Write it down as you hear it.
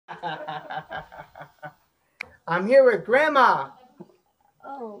I'm here with Grandma.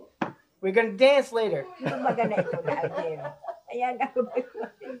 Oh. We're gonna dance later. Maganda ito dahil. Ayan ako.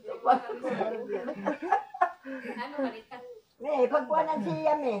 Eh, pagkuhanan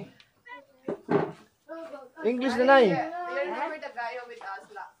siya eh. English na nai. You remember the guy with us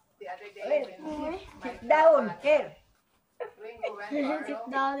the other day? Sit down, here. Sit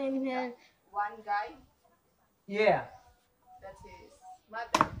down in here. One guy, Yeah. that's his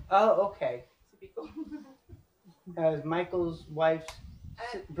mother. Oh, okay. Si Biko. That was Michael's wife's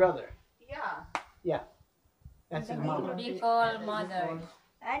brother. Yeah. Yeah. That's his mom. Bicol mother.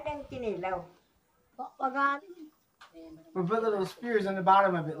 Anong kinilaw? Pagkat. We put little spears on the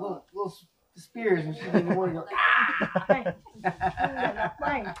bottom of it. Little spears, and she didn't want to go.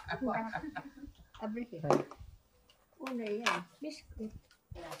 Fine. Abri. Una yan. Biscuit.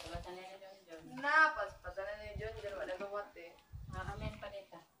 Na, paspasalan na yun dyan. Wala gawat eh. Amen pa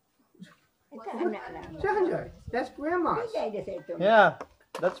nito. Ito anak lang. John, that's Grandma's. Hindi sa ito. Yeah,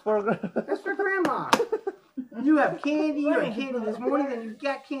 that's for. That's for Grandma. You have candy. You had candy this morning, and you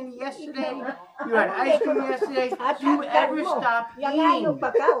got candy yesterday. You had ice cream yesterday. Do you ever stop Yang ayaw eating? pa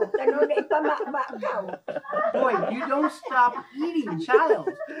ka. Tanong na ipamaba ka. Boy, you don't stop eating, child.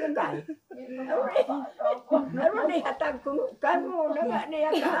 Hindi. Naroon na hatag kung kamo na nga niya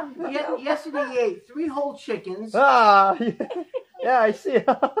ka. Yesterday you ate 3 whole chickens, Ah, yeah, I see.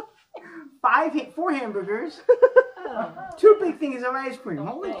 4 hamburgers, 2 big things of ice cream.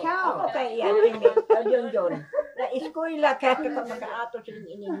 Holy cow! Okay, yan. Yun. Na eskwela kaya ka makaato sa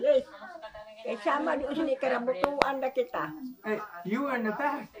English. Kaya sama doon sa karabutuan na kita. Hey, you were in the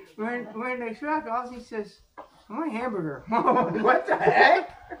back. We're in the truck. All he says, I want a hamburger. What the heck?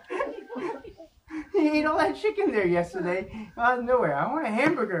 He ate all that chicken there yesterday out of nowhere. I want a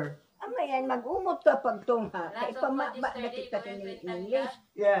hamburger. Ama yan, mag-umot ka pag tungha. Kaya ipamaba na kita sa English.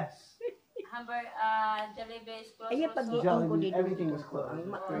 Yes. Jollibee closed. Ayun, pag-iong ko dito. Everything was closed.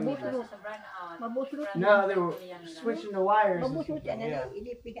 Mabuslo. Mabuslo. No, they were switching the wires. Mabuslo siya na Yeah.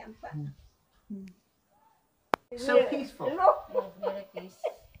 ilipigan pa. So peaceful. Very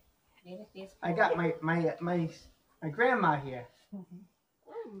peaceful. Very peaceful. I got my grandma here.